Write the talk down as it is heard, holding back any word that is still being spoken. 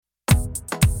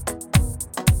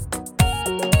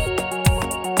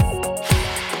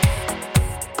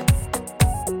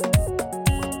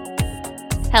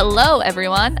Hello,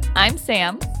 everyone. I'm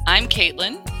Sam. I'm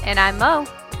Caitlin. And I'm Mo.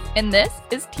 And this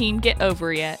is Team Get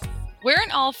Over It. We're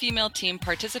an all-female team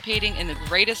participating in the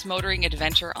greatest motoring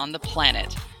adventure on the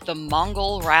planet, the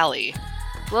Mongol Rally.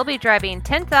 We'll be driving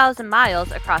 10,000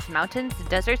 miles across mountains,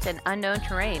 deserts, and unknown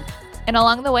terrain. And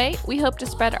along the way, we hope to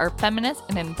spread our feminist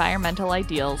and environmental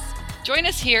ideals. Join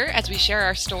us here as we share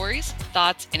our stories,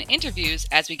 thoughts, and interviews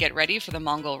as we get ready for the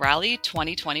Mongol Rally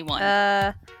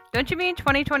 2021. Don't you mean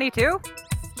 2022?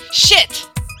 Shit!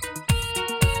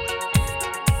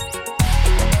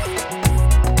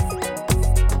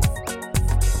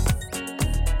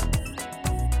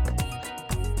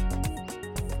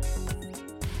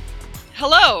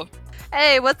 Hello!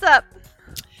 Hey, what's up?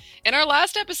 In our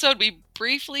last episode, we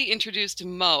briefly introduced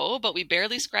Mo, but we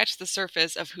barely scratched the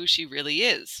surface of who she really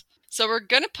is. So we're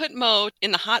going to put Mo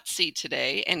in the hot seat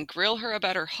today and grill her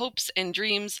about her hopes and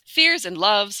dreams, fears and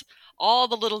loves, all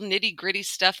the little nitty-gritty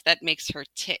stuff that makes her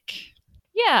tick.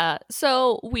 Yeah,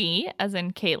 so we, as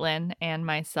in Caitlin and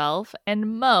myself,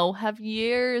 and Mo have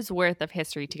years worth of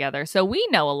history together, so we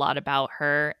know a lot about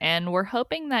her, and we're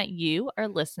hoping that you, our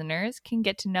listeners, can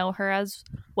get to know her as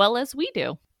well as we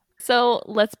do. So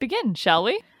let's begin, shall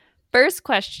we? First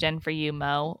question for you,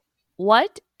 Mo.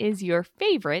 What is your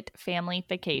favorite family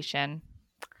vacation?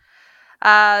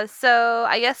 So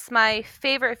I guess my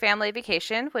favorite family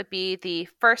vacation would be the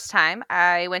first time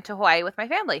I went to Hawaii with my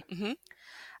family.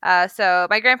 Mm-hmm. So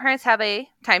my grandparents have a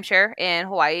timeshare in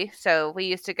Hawaii, so we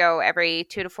used to go every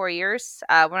 2 to 4 years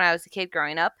when I was a kid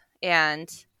growing up. And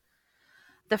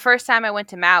the first time I went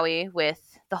to Maui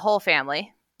with the whole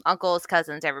family, uncles,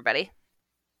 cousins, everybody,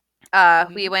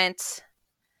 we went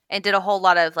and did a whole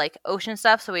lot of like ocean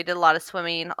stuff. So we did a lot of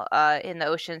swimming in the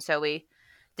ocean. So we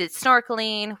did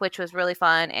snorkeling, which was really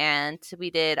fun. And we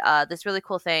did this really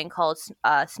cool thing called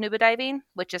scuba diving,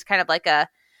 which is kind of like a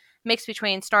mix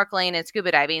between snorkeling and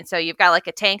scuba diving. So you've got like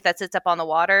a tank that sits up on the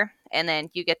water, and then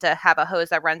you get to have a hose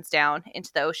that runs down into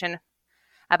the ocean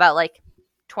about like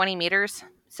 20 meters.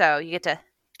 So you get to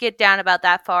get down about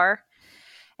that far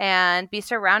and be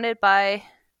surrounded by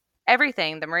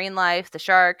everything, the marine life, the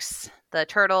sharks, the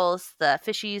turtles, the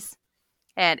fishies.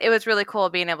 And it was really cool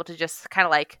being able to just kind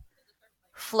of like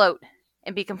float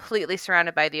and be completely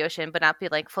surrounded by the ocean, but not be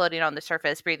like floating on the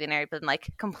surface, breathing air, but like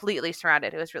completely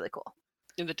surrounded. It was really cool.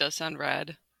 Yeah, that does sound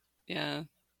rad. Yeah.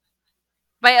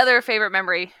 My other favorite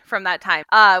memory from that time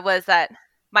was that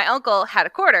my uncle had a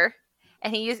quarter,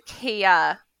 and he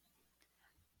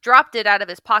dropped it out of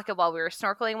his pocket while we were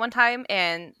snorkeling one time,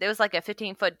 and it was like a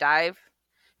 15-foot dive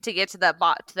to get to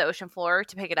the ocean floor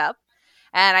to pick it up.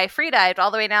 And I free dived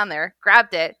all the way down there,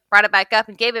 grabbed it, brought it back up,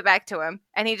 and gave it back to him.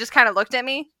 And he just kind of looked at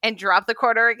me and dropped the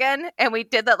quarter again. And we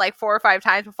did that like 4 or 5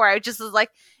 times before I just was like,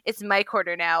 "It's my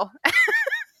quarter now."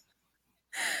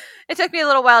 It took me a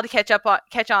little while to catch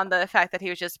on the fact that he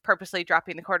was just purposely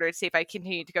dropping the quarter to see if I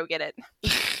continued to go get it.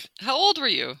 How old were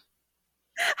you?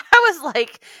 I was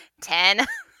like 10.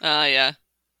 Yeah.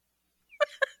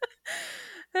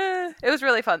 It was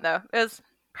really fun though. It was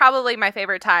probably my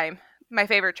favorite time. My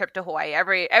favorite trip to Hawaii.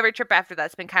 Every trip after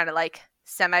that's been kind of like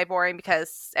semi-boring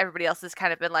because everybody else has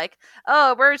kind of been like,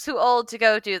 "Oh, we're too old to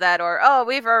go do that," or "Oh,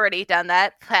 we've already done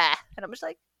that." And I'm just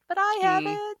like, "But I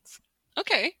haven't."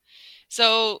 Okay.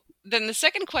 So then the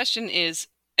second question is,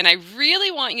 and I really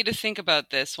want you to think about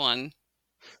this one.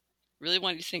 Really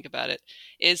want you to think about it.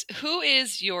 Is who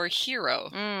is your hero?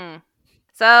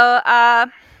 So, I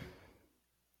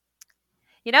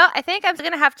think I'm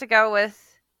going to have to go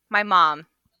with my mom.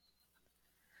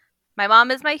 My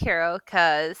mom is my hero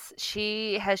because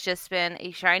she has just been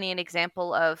a shining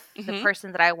example of the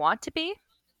person that I want to be,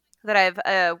 that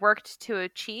I've worked to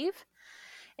achieve,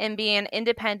 and being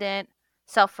independent,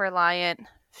 self-reliant,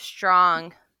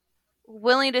 strong,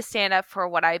 willing to stand up for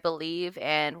what I believe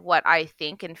and what I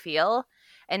think and feel,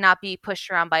 and not be pushed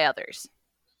around by others.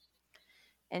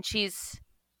 And she's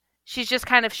just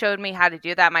kind of showed me how to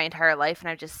do that my entire life, and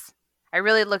I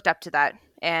really looked up to that.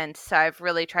 And so I've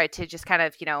really tried to just kind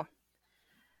of,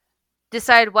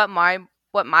 decide what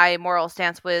my moral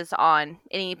stance was on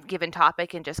any given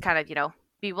topic, and just kind of,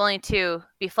 be willing to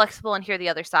be flexible and hear the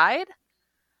other side,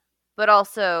 but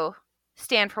also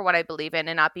stand for what I believe in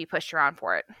and not be pushed around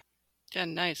for it. Yeah,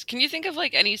 nice. Can you think of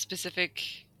like any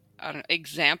specific,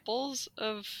 examples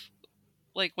of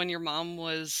like when your mom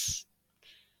was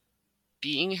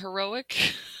being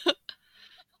heroic?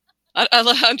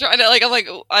 I'm trying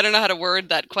to I don't know how to word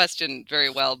that question very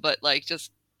well, but like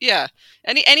just yeah,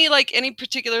 any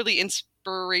particularly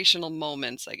inspirational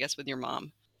moments, I guess, with your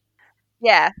mom.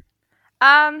 Yeah.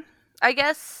 I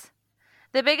guess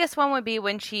the biggest one would be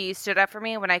when she stood up for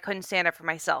me when I couldn't stand up for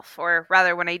myself, or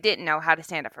rather when I didn't know how to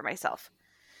stand up for myself.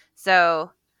 So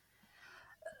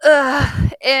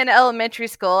in elementary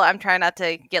school, I'm trying not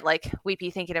to get like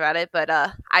weepy thinking about it, but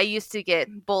I used to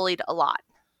get bullied a lot.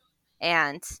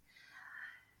 And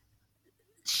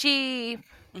she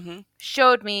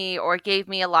showed me or gave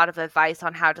me a lot of advice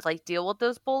on how to like deal with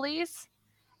those bullies.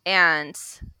 And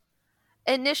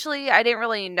initially, I didn't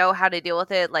really know how to deal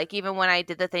with it. Like, even when I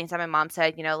did the things that my mom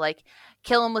said, like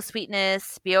kill them with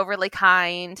sweetness, be overly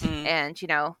kind, and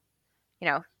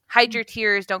hide your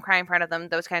tears, don't cry in front of them,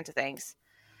 those kinds of things.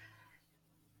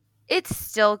 It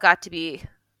still got to be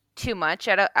too much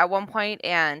at one point,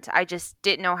 and I just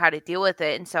didn't know how to deal with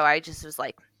it. And so I just was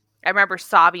like, I remember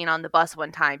sobbing on the bus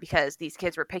one time because these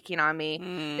kids were picking on me.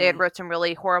 They had wrote some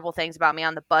really horrible things about me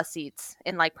on the bus seats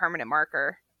in like permanent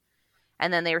marker.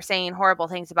 And then they were saying horrible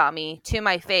things about me to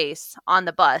my face on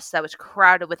the bus that was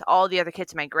crowded with all the other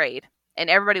kids in my grade. And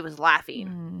everybody was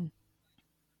laughing.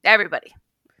 Everybody.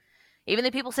 Even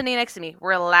the people sitting next to me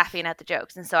were laughing at the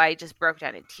jokes. And so I just broke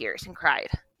down in tears and cried.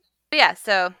 But yeah,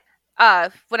 so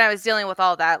when I was dealing with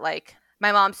all that, like,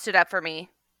 my mom stood up for me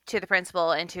to the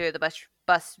principal and to the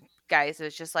bus guys. It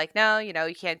was just like, no, you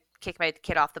can't kick my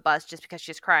kid off the bus just because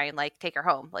she's crying. Like, take her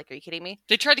home. Like, are you kidding me?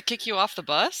 They tried to kick you off the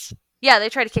bus? Yeah, they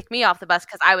tried to kick me off the bus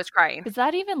because I was crying. Is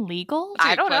that even legal?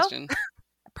 I don't know.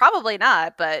 Probably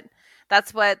not, but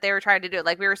that's what they were trying to do.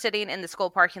 Like, we were sitting in the school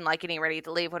parking lot getting ready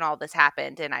to leave when all this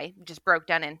happened, and I just broke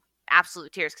down in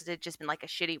absolute tears because it had just been like a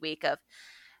shitty week of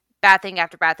bad thing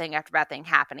after bad thing after bad thing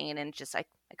happening, and just I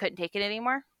couldn't take it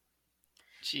anymore.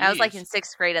 Jeez. I was like in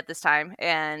 6th grade at this time,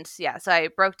 and yeah, so I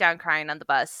broke down crying on the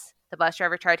bus. The bus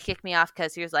driver tried to kick me off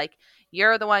because he was like,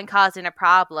 "You're the one causing a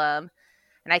problem,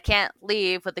 and I can't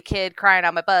leave with the kid crying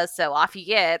on my bus, so off you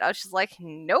get." I was just like,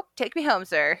 "Nope, take me home,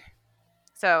 sir."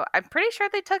 So I'm pretty sure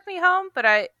they took me home, but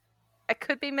I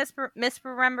could be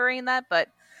misremembering that, but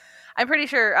I'm pretty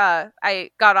sure I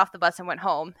got off the bus and went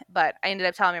home, but I ended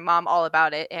up telling my mom all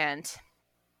about it, and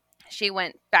she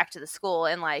went back to the school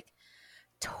and like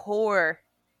tore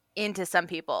into some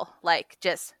people, like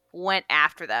just went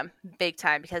after them big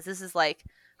time, because this is like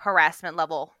harassment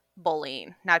level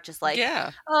bullying, not just like,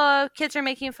 oh, kids are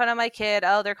making fun of my kid,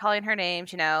 oh, they're calling her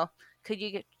names, could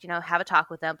you have a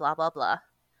talk with them, blah blah blah.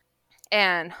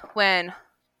 And when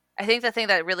I think the thing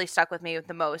that really stuck with me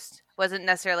the most wasn't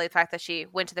necessarily the fact that she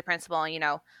went to the principal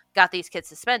and got these kids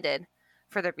suspended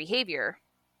for their behavior,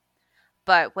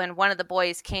 but when one of the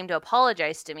boys came to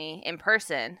apologize to me in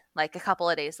person, like a couple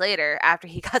of days later after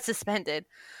he got suspended,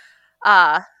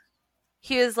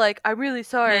 he was like, "I'm really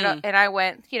sorry." And I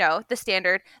went, the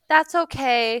standard, "That's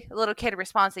okay," little kid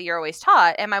response that you're always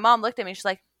taught. And my mom looked at me and she's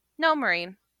like, "No,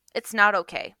 Maureen, it's not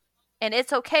okay. And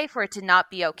it's okay for it to not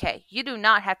be okay. You do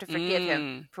not have to forgive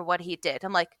him for what he did."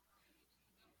 I'm like,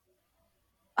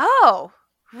 oh,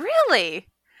 really?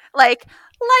 Like,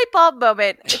 light bulb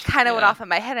moment. It kind of went off in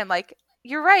my head. I'm like,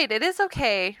 you're right. It is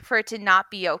okay for it to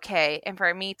not be okay and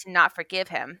for me to not forgive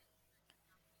him.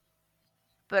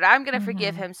 But I'm going to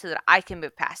forgive him so that I can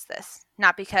move past this.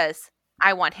 Not because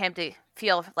I want him to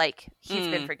feel like he's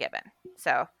been forgiven.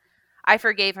 So I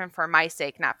forgave him for my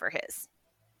sake, not for his,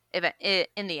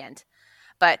 in the end.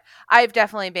 But I've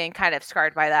definitely been kind of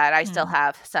scarred by that. I still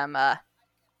have some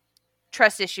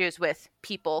trust issues with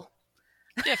people.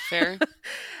 Yeah, fair.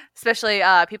 Especially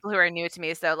people who are new to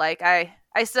me. So like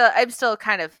I'm still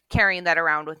kind of carrying that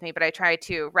around with me, but I try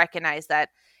to recognize that,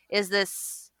 is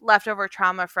this leftover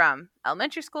trauma from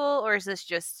elementary school, or is this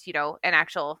just, an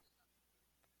actual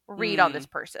read on this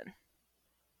person?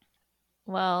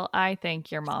 Well, I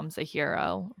think your mom's a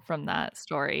hero from that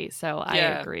story, so I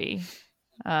agree.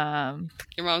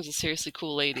 Your mom's a seriously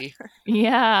cool lady.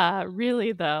 Yeah,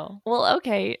 really though. Well,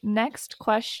 okay, next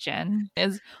question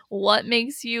is, what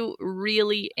makes you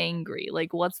really angry?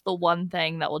 Like, what's the one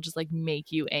thing that will just like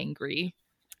make you angry?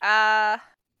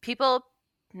 People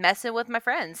messing with my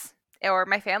friends or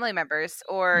my family members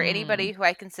or anybody who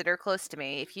I consider close to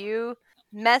me. If you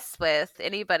mess with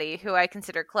anybody who I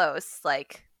consider close,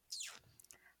 like,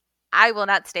 I will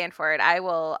not stand for it. I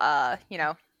will I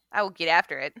will get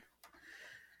after it.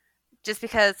 Just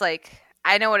because, like,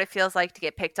 I know what it feels like to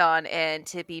get picked on and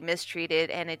to be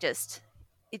mistreated, and it just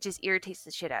irritates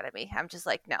the shit out of me. I'm just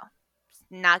like, no, it's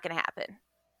not gonna happen.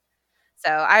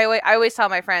 So I always tell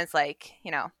my friends, like,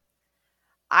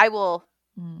 I will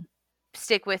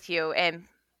stick with you and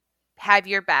have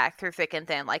your back through thick and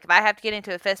thin. Like, if I have to get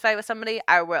into a fist fight with somebody,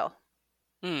 I will.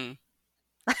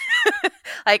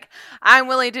 Like, I'm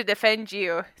willing to defend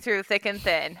you through thick and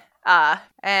thin.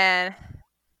 And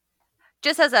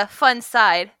just as a fun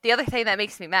side, the other thing that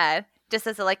makes me mad, just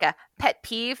as a pet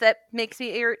peeve that makes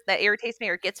me that irritates me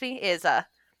or gets me, is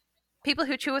people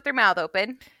who chew with their mouth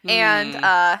open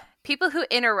and people who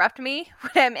interrupt me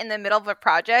when I'm in the middle of a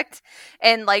project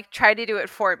and like try to do it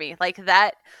for me, like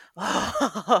that.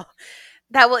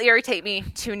 That will irritate me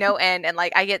to no end, and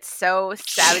like I get so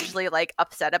savagely like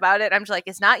upset about it. I'm just like,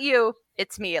 it's not you,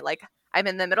 it's me. Like I'm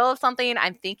in the middle of something,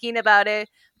 I'm thinking about it.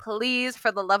 Please,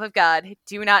 for the love of God,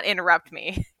 do not interrupt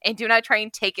me and do not try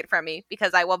and take it from me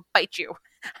because I will bite you.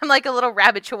 I'm like a little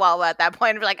rabbit chihuahua at that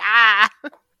point. I'm like, ah.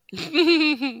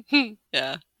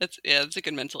 Yeah, that's a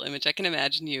good mental image. I can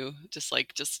imagine you just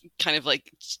kind of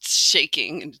like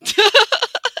shaking and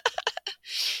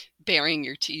baring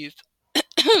your teeth.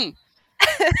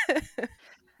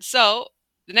 So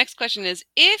the next question is,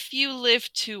 if you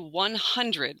live to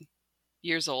 100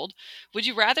 years old, would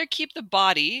you rather keep the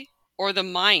body or the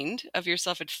mind of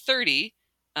yourself at 30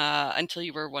 until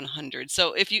you were 100?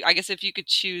 So if you could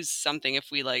choose something,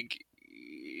 if we like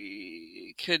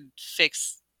could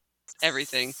fix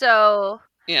everything. So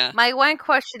Yeah. my one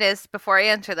question is, before I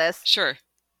answer this, Sure.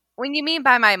 when you mean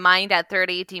by my mind at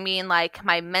 30, do you mean like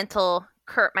my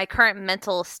current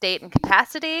mental state and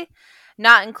capacity,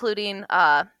 not including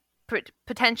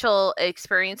potential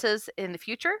experiences in the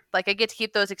future? Like I get to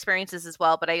keep those experiences as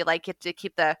well, but I like get to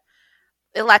keep the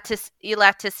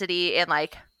elasticity and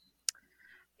like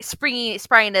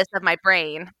springiness of my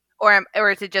brain, or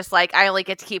is it just like I only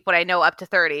get to keep what I know up to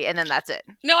 30 and then that's it?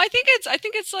 No, I think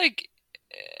it's like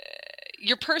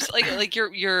your person, like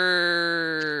your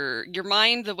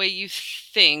mind, the way you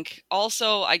think.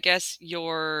 Also, I guess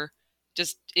your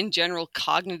just in general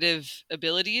cognitive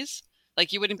abilities.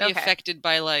 Like you wouldn't be affected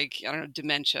by like, I don't know,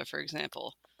 dementia, for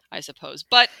example, I suppose.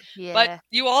 But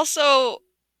you also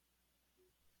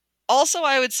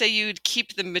I would say you'd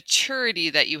keep the maturity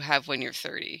that you have when you're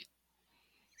 30.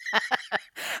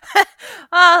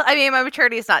 Well, I mean, my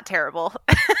maturity is not terrible.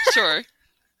 Sure.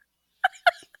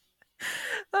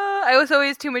 I was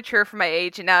always too mature for my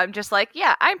age, and now I'm just like,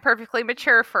 yeah, I'm perfectly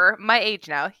mature for my age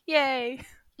now. Yay.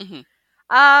 Mm-hmm.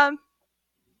 I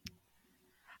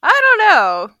don't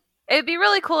know. It'd be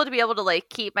really cool to be able to like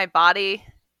keep my body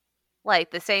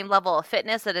like the same level of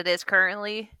fitness that it is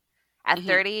currently at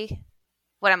 30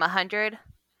 when I'm 100.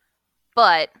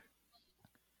 But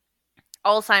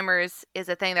Alzheimer's is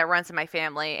a thing that runs in my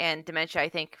family, and dementia, I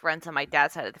think, runs on my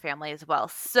dad's side of the family as well.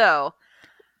 So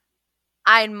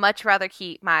I'd much rather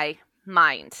keep my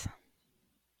mind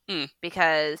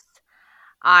because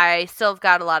I still have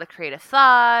got a lot of creative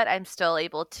thought. I'm still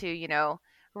able to,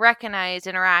 recognize,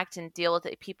 interact, and deal with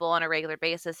people on a regular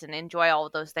basis and enjoy all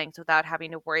of those things without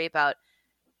having to worry about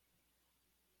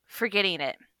forgetting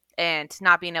it and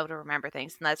not being able to remember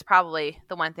things. And that's probably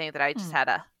the one thing that I just had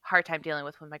a hard time dealing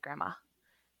with my grandma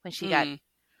when she got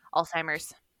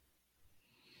Alzheimer's,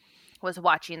 was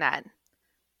watching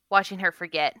her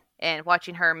forget and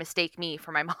watching her mistake me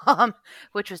for my mom,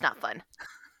 which was not fun.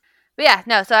 But yeah,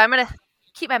 no, so I'm going to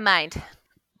keep my mind.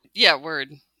 Yeah,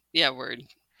 word. Yeah,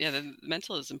 the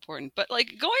mental is important. But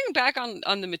like going back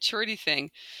on the maturity thing,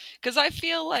 because I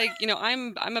feel like,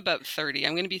 I'm about 30.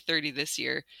 I'm going to be 30 this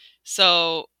year.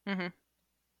 So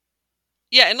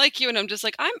yeah, and like you, and I'm just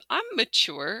like, I'm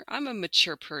mature. I'm a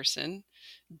mature person.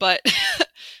 But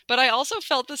but I also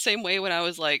felt the same way when I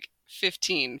was like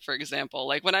 15, for example.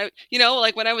 Like when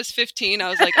when I was 15, I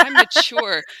was like, I'm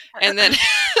mature. And then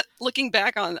looking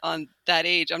back on that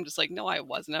age, I'm just like, no, I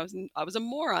wasn't. I was a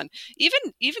moron.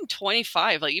 Even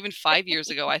 25, like even 5 years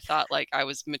ago, I thought like I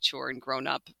was mature and grown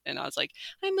up, and I was like,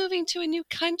 I'm moving to a new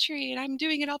country and I'm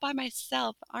doing it all by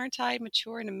myself. Aren't I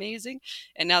mature and amazing?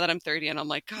 And now that I'm 30, and I'm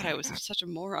like, God, I was such a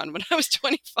moron when I was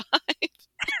 25.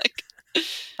 Like,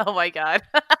 oh my God.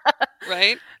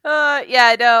 Right?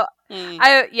 Yeah, no.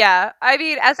 I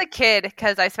mean, as a kid,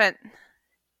 because I spent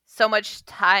so much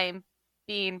time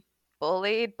being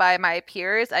bullied by my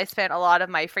peers, I spent a lot of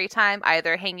my free time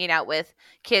either hanging out with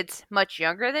kids much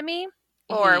younger than me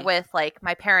or with like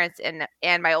my parents and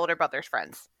my older brother's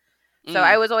friends. So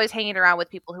I was always hanging around with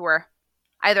people who were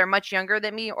either much younger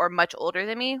than me or much older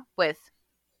than me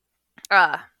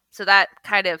so that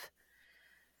kind of,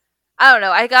 I don't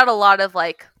know, I got a lot of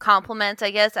like compliments,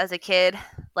 I guess, as a kid,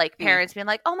 like parents being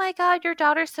like, oh my God, your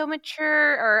daughter's so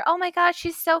mature, or oh my God,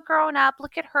 she's so grown up,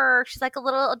 look at her, she's like a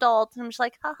little adult. And I'm just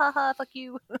like, ha ha ha, fuck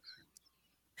you.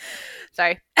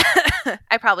 Sorry.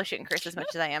 I probably shouldn't curse as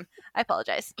much as I am. I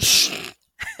apologize.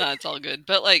 No, it's all good.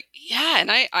 But like, yeah,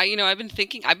 and I I've been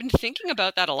thinking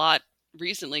about that a lot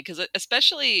recently, because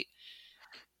especially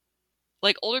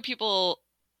like older people,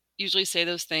 usually say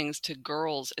those things to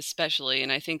girls especially,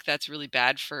 and I think that's really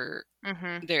bad for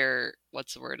Mm-hmm. their,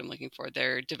 what's the word I'm looking for,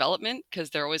 their development, because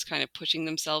they're always kind of pushing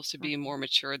themselves to be more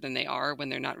mature than they are when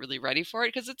they're not really ready for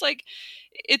it. Because it's like,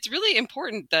 it's really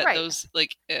important that Right. those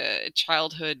like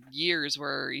childhood years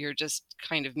where you're just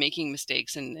kind of making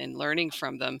mistakes and learning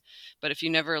from them, but if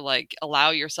you never like allow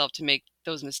yourself to make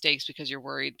those mistakes because you're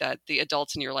worried that the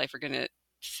adults in your life are going to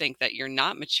think that you're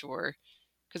not mature,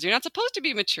 because you're not supposed to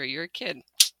be mature, you're a kid.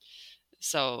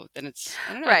 So then it's,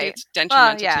 I don't know, I think Right. it's Well,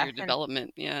 detrimental to yeah, your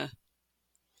development. Yeah.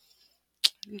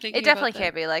 I'm it thinking definitely about can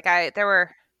that. be. Like there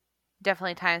were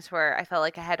definitely times where I felt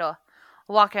like I had to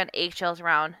walk on eggshells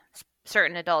around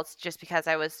certain adults just because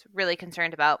I was really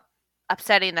concerned about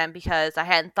upsetting them because I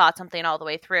hadn't thought something all the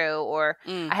way through, or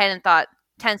Mm, I hadn't thought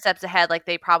 10 steps ahead like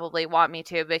they probably want me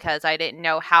to because I didn't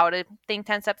know how to think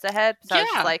 10 steps ahead. So I was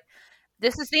just yeah. like,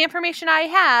 this is the information I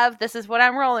have. This is what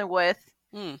I'm rolling with.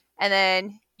 Mm, And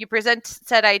then you present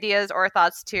said ideas or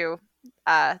thoughts to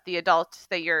the adult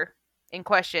that you're in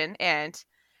question, and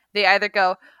they either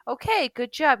go, okay,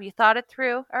 good job, you thought it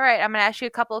through, all right, I'm going to ask you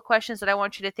a couple of questions that I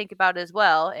want you to think about as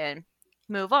well, and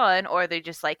move on, or they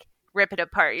just like rip it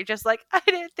apart. You're just like, I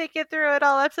didn't think it through at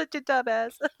all, I'm such a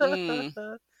dumbass.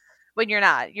 mm. When you're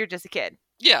not, you're just a kid.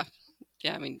 Yeah.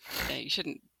 Yeah. I mean, yeah, you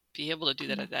shouldn't be able to do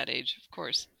that at that age, of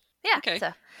course. Yeah. Okay.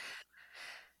 So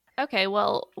Okay,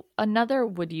 well, another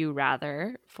would you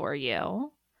rather for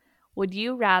you. Would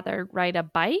you rather ride a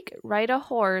bike, ride a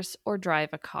horse, or drive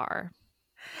a car?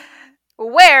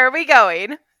 where are we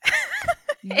going?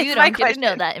 You It's my don't get to know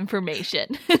question. that information.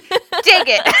 Dang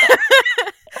it.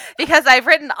 Because I've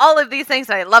written all of these things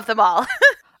and I love them all.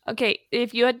 Okay,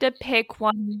 if you had to pick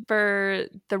one for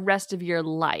the rest of your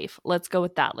life, let's go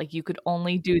with that. Like you could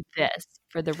only do this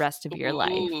for the rest of your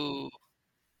life. Ooh.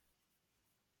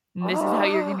 And this is how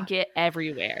you're going to get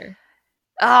everywhere.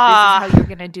 This is Ah. how you're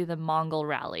going to do the Mongol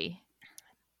rally.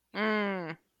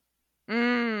 I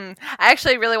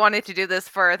actually really wanted to do this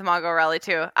for the Mongol Rally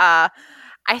too. I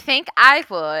think I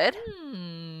would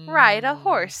ride a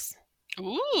horse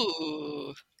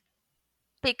Ooh.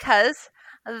 because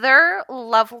they're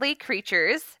lovely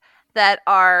creatures that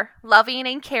are loving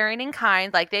and caring and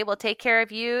kind. Like they will take care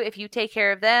of you if you take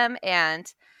care of them,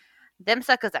 and them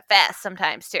suckers are fast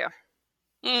sometimes too.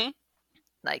 Mm.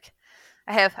 Like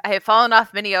I have fallen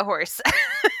off many a horse.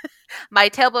 My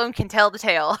tailbone can tell the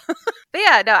tale. But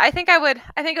yeah, no, I think I would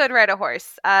ride a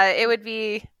horse. It would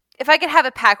be, if I could have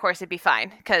a pack horse, it'd be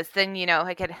fine, because then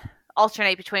I could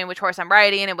alternate between which horse I'm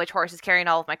riding and which horse is carrying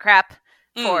all of my crap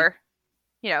for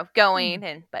going.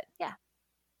 And but yeah,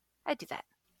 I'd do that.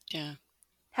 Yeah.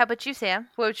 How about you, Sam?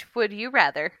 Which would you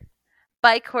rather?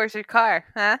 Bike, horse, or car?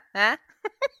 Huh?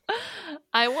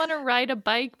 I want to ride a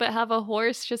bike, but have a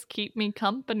horse just keep me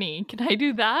company. Can I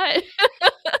do that?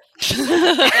 I don't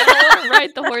want to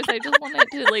ride the horse. I just want it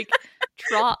to like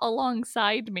trot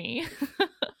alongside me.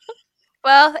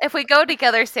 Well, if we go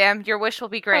together, Sam, your wish will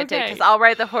be granted, because Okay. I'll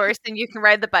ride the horse and you can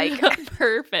ride the bike.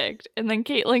 Perfect. And then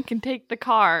Caitlin can take the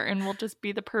car and we'll just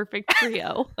be the perfect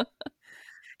trio.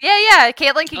 Yeah.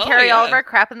 Caitlin can Oh, carry all of yeah. our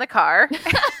crap in the car.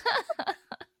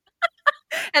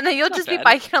 And then you'll Not just be bad.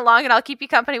 biking along and I'll keep you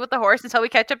company with the horse until we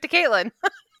catch up to Caitlin.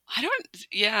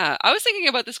 I was thinking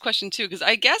about this question too, because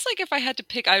I guess like if I had to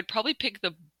pick, I would probably pick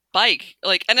the bike.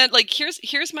 Like, and then like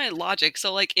here's my logic.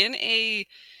 So like in a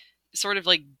sort of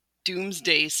like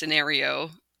doomsday scenario,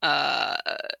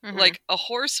 like a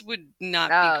horse would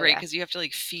not Oh, be great yeah. because you have to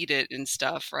like feed it and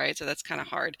stuff, right? So that's kind of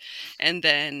hard. And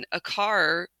then a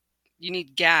car, you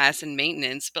need gas and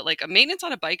maintenance, but like a maintenance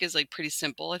on a bike is like pretty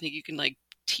simple. I think you can like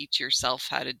teach yourself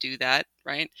how to do that,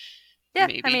 right? Yeah,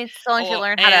 Maybe. I mean, as long as you Oh,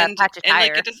 learn how to patch a and tire.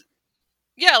 like it does,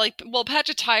 yeah, like well, patch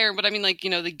a tire, but I mean like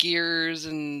the gears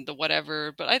and the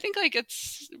whatever. But I think like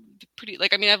it's pretty.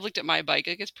 Like I mean, I've looked at my bike;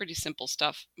 like it's pretty simple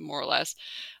stuff, more or less,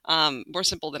 more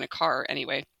simple than a car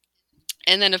anyway.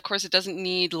 And then of course it doesn't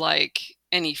need like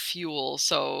any fuel,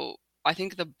 so I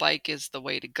think the bike is the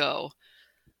way to go.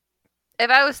 If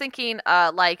I was thinking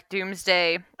like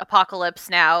doomsday apocalypse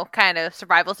now kind of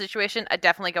survival situation, I'd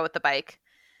definitely go with the bike.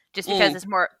 Just because it's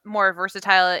more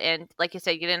versatile, and like you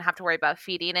said, you didn't have to worry about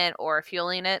feeding it or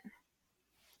fueling it.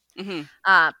 Mm-hmm.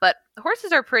 But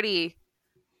horses are pretty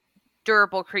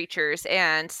durable creatures,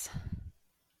 and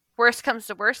worst comes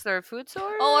to worst, they're a food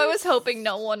source. Oh, I was hoping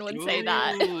no one would say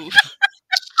that. Ooh,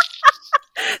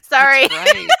 Sorry.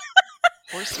 that's right.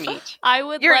 Horse meat. I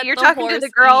would You're let the talking to horse the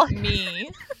girl. eat me.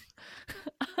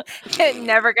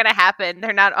 Never gonna happen.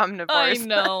 They're not I omnivores.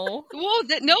 know. Well,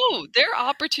 no, they're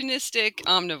opportunistic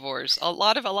omnivores. A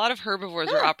lot of herbivores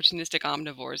are opportunistic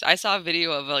omnivores. I saw a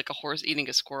video of like a horse eating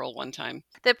a squirrel one time.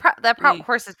 That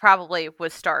horse is probably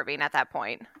was starving at that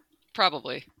point.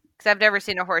 Probably. Because I've never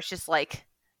seen a horse just like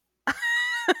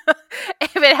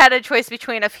if it had a choice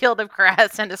between a field of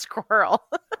grass and a squirrel.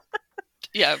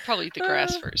 Yeah, probably eat the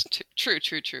grass first. True.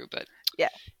 But Yeah.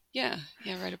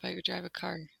 Yeah, right about your drive a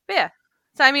car. But yeah.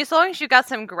 So, I mean, as long as you've got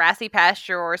some grassy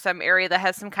pasture or some area that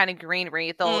has some kind of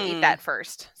greenery, they'll eat that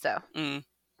first. So, I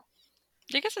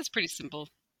guess that's pretty simple.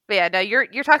 But yeah, no,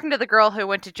 you're talking to the girl who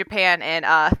went to Japan and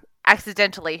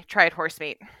accidentally tried horse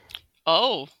meat.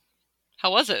 Oh,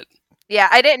 how was it? Yeah,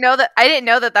 I didn't know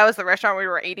that was the restaurant we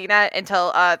were eating at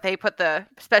until they put the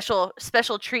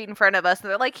special treat in front of us, and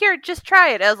they're like, "Here, just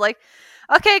try it." I was like,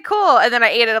 "Okay, cool." And then I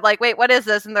ate it. I'm like, "Wait, what is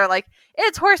this?" And they're like,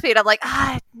 "It's horse meat." I'm like,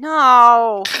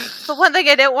 no, it's the one thing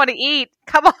I didn't want to eat.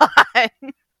 Come on.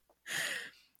 It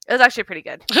was actually pretty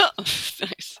good.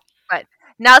 Nice. But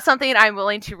not something I'm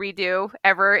willing to redo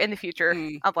ever in the future,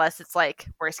 unless it's like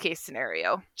worst case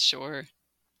scenario. Sure.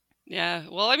 Yeah.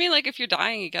 Well, I mean, like, if you're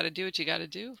dying, you got to do what you got to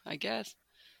do, I guess.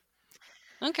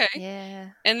 Okay.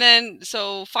 Yeah. And then,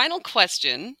 so final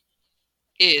question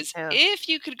is, if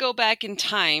you could go back in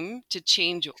time to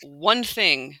change one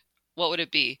thing, what would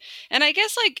it be? And I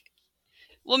guess, like,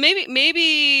 well, maybe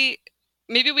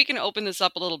we can open this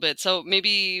up a little bit. So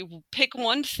maybe pick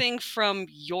one thing from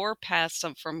your past,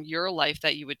 from your life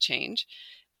that you would change.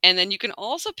 And then you can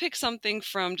also pick something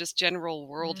from just general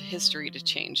world history to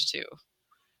change too.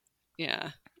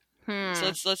 Yeah.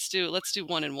 So let's do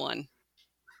one and one.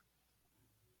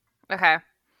 Okay.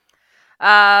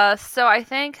 So I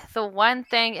think the one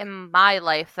thing in my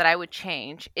life that I would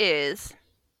change is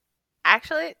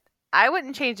actually I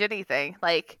wouldn't change anything.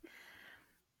 Like,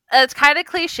 it's kind of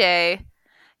cliche.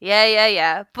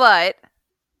 Yeah. But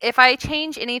if I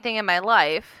change anything in my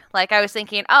life, like I was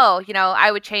thinking,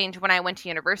 I would change when I went to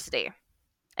university.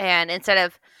 And instead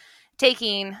of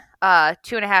taking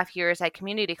 2.5 years at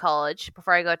community college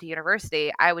before I go to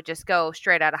university, I would just go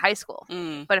straight out of high school.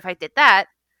 But if I did that,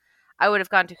 I would have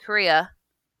gone to Korea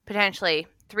potentially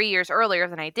 3 years earlier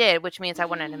than I did, which means I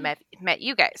wouldn't have met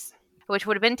you guys, which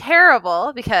would have been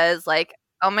terrible because, like,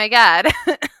 oh my god,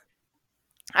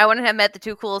 I wouldn't have met the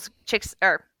two coolest chicks,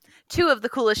 or two of the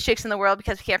coolest chicks in the world,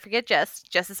 because we can't forget Jess.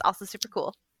 Jess is also super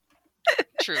cool.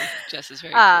 True. Jess is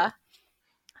very cool.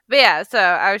 But yeah, so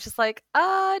I was just like, no,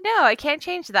 I can't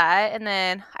change that. And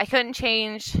then I couldn't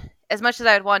change, as much as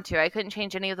I would want to, I couldn't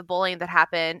change any of the bullying that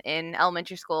happened in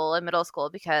elementary school and middle school,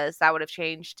 because that would have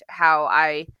changed how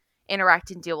I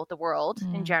interact and deal with the world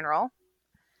in general.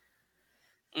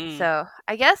 So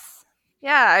I guess,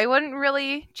 yeah, I wouldn't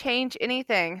really change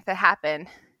anything that happened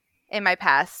in my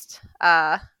past.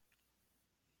 Yeah.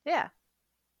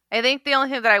 I think the only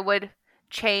thing that I would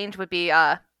change would be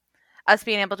us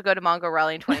being able to go to Mongo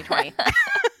Rally in 2020.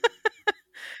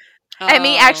 And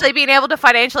me actually being able to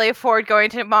financially afford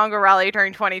going to Mongo Rally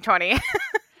during 2020.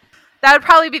 That would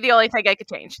probably be the only thing I could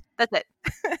change. That's it.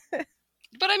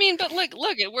 But I mean,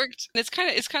 look, it worked. It's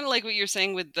kind of like what you're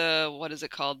saying with the, what is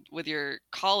it called, with your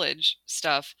college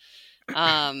stuff.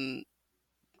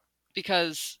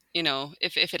 Because,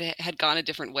 if it had gone a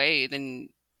different way, then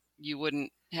you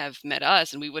wouldn't have met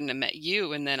us and we wouldn't have met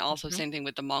you. And then also same thing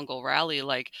with the Mongol Rally.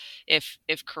 Like, if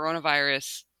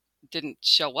coronavirus didn't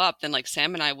show up, then like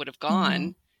Sam and I would have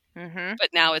gone. But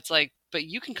now it's like, but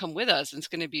you can come with us and it's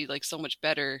going to be like so much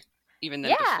better even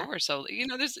than before. So,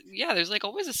 there's like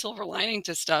always a silver lining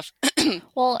to stuff.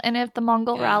 Well, and if the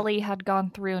Mongol Rally had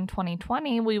gone through in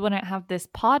 2020, we wouldn't have this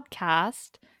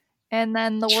podcast, and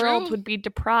then the world would be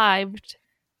deprived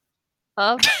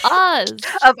of us.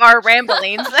 Of our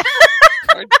ramblings.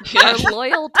 Our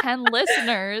loyal 10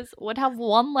 listeners would have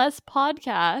one less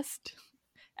podcast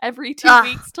every 2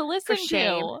 weeks to listen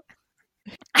to.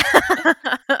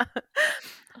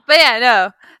 But yeah,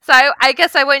 no. So I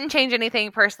guess I wouldn't change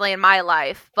anything personally in my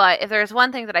life. But if there's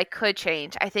one thing that I could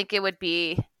change, I think it would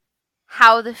be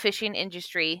how the fishing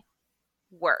industry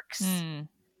works.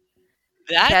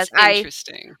 That's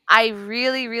interesting. I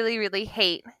really, really, really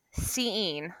hate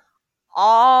seeing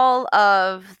all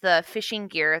of the fishing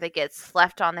gear that gets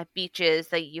left on the beaches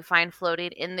that you find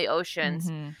floating in the oceans.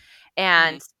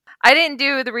 And I didn't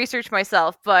do the research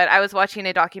myself, but I was watching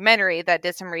a documentary that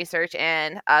did some research,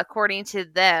 and according to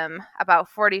them, about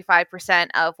 45%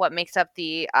 of what makes up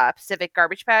the Pacific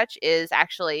Garbage Patch is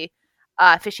actually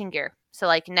fishing gear. So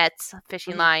like nets,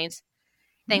 fishing lines,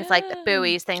 things like the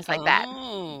buoys, things like that.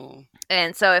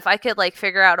 And so if I could like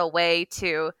figure out a way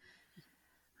to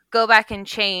go back and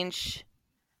change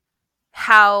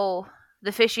how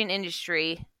the fishing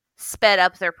industry sped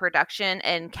up their production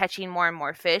and catching more and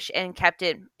more fish and kept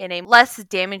it in a less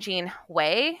damaging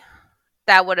way,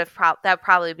 that would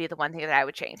probably be the one thing that I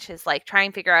would change, is like try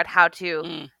and figure out how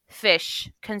to fish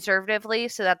conservatively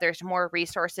so that there's more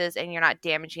resources and you're not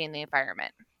damaging the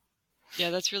environment. Yeah,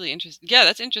 that's really interesting. Yeah,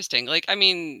 that's interesting. Like, I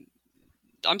mean,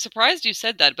 I'm surprised you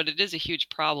said that, but it is a huge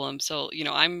problem. So,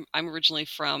 I'm originally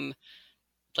from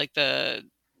like the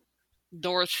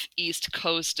northeast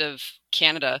coast of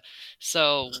Canada,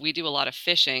 so we do a lot of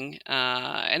fishing.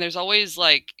 And there's always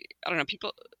like, I don't know,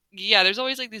 people. Yeah, there's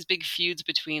always like these big feuds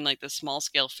between like the small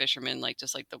scale fishermen, like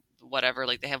just like the whatever,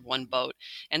 like they have one boat,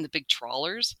 and the big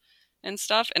trawlers and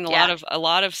stuff, and a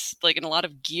lot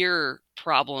of gear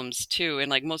problems too.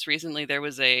 And like most recently, there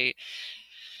was a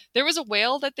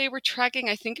whale that they were tracking.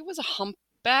 I think it was a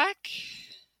humpback,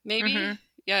 maybe. Mm-hmm.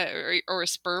 Yeah, or a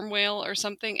sperm whale or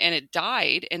something, and it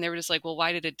died. And they were just like, well,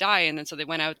 why did it die? And then so they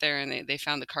went out there and they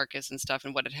found the carcass and stuff.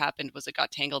 And what had happened was it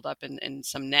got tangled up in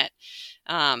some net.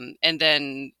 And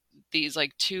then these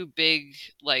like two big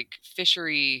like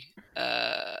fishery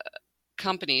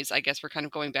companies, I guess, were kind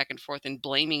of going back and forth and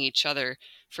blaming each other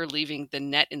for leaving the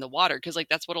net in the water, because like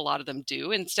that's what a lot of them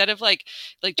do. Instead of like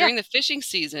during the fishing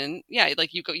season,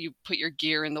 like you put your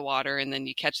gear in the water and then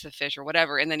you catch the fish or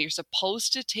whatever, and then you're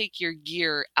supposed to take your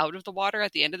gear out of the water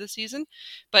at the end of the season,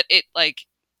 but it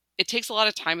takes a lot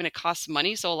of time and it costs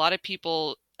money, so a lot of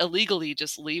people illegally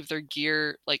just leave their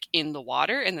gear like in the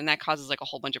water, and then that causes like a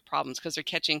whole bunch of problems because they're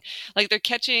catching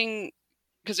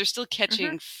because they're still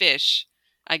catching fish,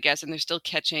 I guess, and they're still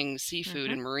catching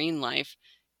seafood and marine life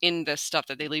in the stuff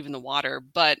that they leave in the water,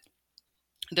 but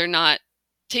they're not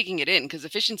taking it in because the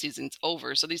fishing season's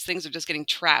over. So these things are just getting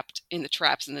trapped in the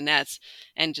traps and the nets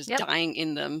and just dying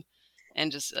in them,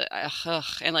 and just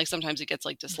and like sometimes it gets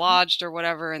like dislodged or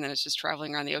whatever, and then it's just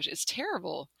traveling around the ocean. It's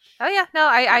terrible. Oh yeah, no,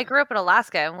 I grew up in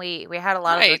Alaska, and we had a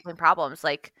lot of those same problems.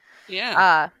 Like,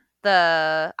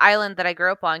 the island that I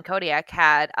grew up on, Kodiak,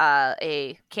 had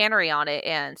a cannery on it,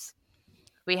 and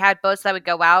we had boats that would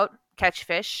go out, catch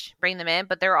fish, bring them in,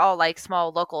 but they're all like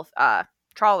small local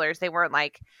trawlers. They weren't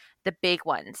like the big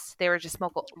ones. They were just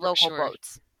local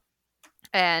boats.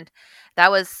 And that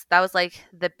was like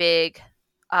the big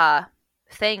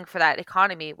thing for that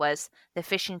economy was the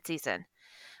fishing season.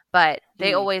 But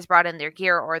they always brought in their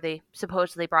gear, or they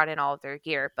supposedly brought in all of their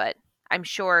gear. But I'm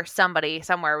sure somebody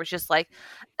somewhere was just like,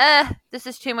 this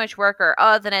is too much work, or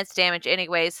the net's damaged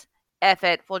anyways. F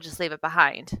it, we'll just leave it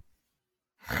behind.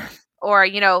 Or,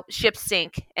 ships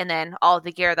sink, and then all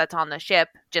the gear that's on the ship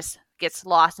just gets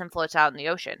lost and floats out in the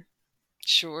ocean.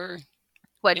 Sure.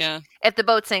 Which, if the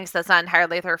boat sinks, that's not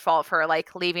entirely their fault for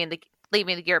like leaving the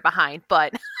gear behind.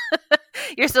 But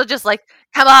you're still just like,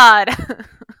 come on.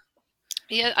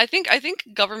 Yeah, I think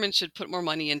government should put more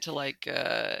money into like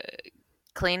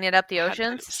cleaning up the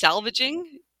oceans,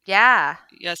 salvaging. Yeah.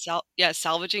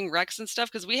 Salvaging wrecks and stuff,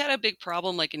 because we had a big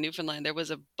problem like in Newfoundland. There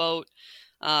was a boat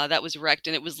that was wrecked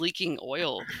and it was leaking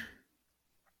oil,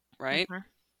 right?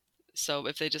 So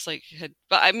if they just like had,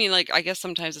 but I mean, like, I guess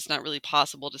sometimes it's not really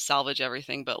possible to salvage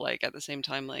everything, but like at the same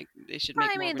time, like they should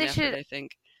make more of an effort, I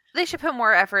think. They should put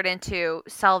more effort into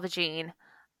salvaging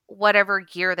whatever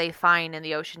gear they find in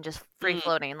the ocean, just free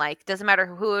floating. Like, doesn't matter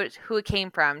who it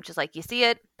came from, just like you see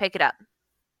it, pick it up.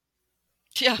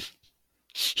 Yeah.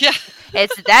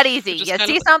 It's that easy. You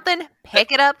see something,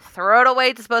 pick it up, throw it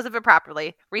away, dispose of it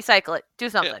properly, recycle it, do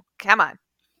something. Come on.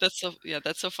 That's so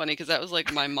funny, because that was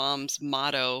like my mom's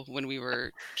motto when we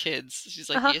were kids. She's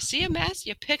like, you see a mess,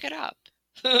 you pick it up.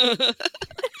 That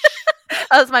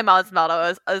was my mom's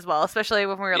motto as well, especially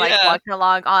when we were like walking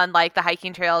along on like the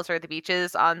hiking trails or the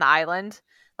beaches on the island.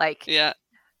 Like,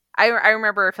 I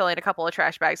remember filling a couple of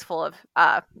trash bags full of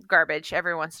garbage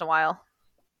every once in a while.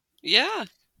 Yeah.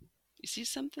 You see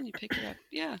something, you pick it up.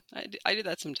 Yeah, I do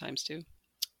that sometimes too.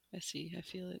 I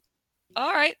feel it.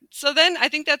 All right, so then I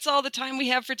think that's all the time we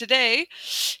have for today.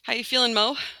 How you feeling,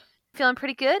 Mo? Feeling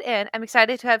pretty good, and I'm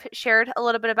excited to have shared a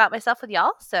little bit about myself with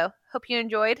y'all, so hope you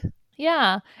enjoyed.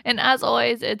 Yeah, and as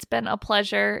always, it's been a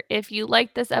pleasure. If you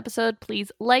liked this episode,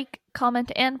 please like,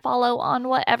 comment, and follow on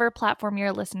whatever platform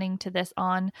you're listening to this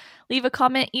on. Leave a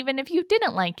comment even if you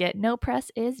didn't like it. No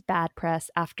press is bad press,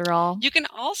 after all. You can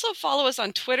also follow us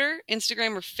on Twitter,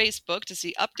 Instagram, or Facebook to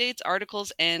see updates,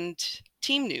 articles, and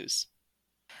team news.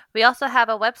 We also have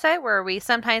a website where we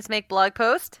sometimes make blog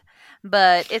posts,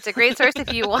 but it's a great source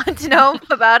if you want to know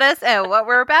about us and what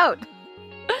we're about.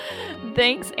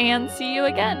 Thanks, and see you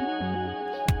again.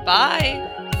 Bye.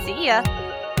 See ya.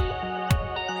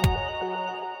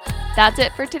 That's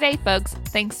it for today, folks.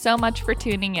 Thanks so much for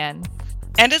tuning in.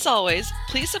 And as always,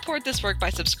 please support this work by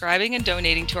subscribing and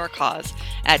donating to our cause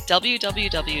at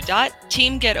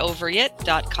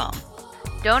www.teamgetoveryit.com.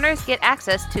 Donors get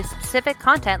access to specific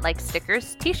content like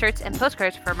stickers, t-shirts, and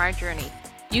postcards from our journey.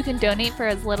 You can donate for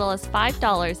as little as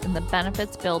 $5 and the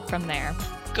benefits build from there.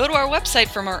 Go to our website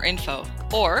for more info,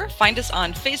 or find us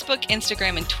on Facebook,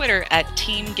 Instagram, and Twitter at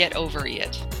Team Get Over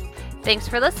It. Thanks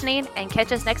for listening, and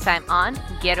catch us next time on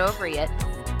Get Over It.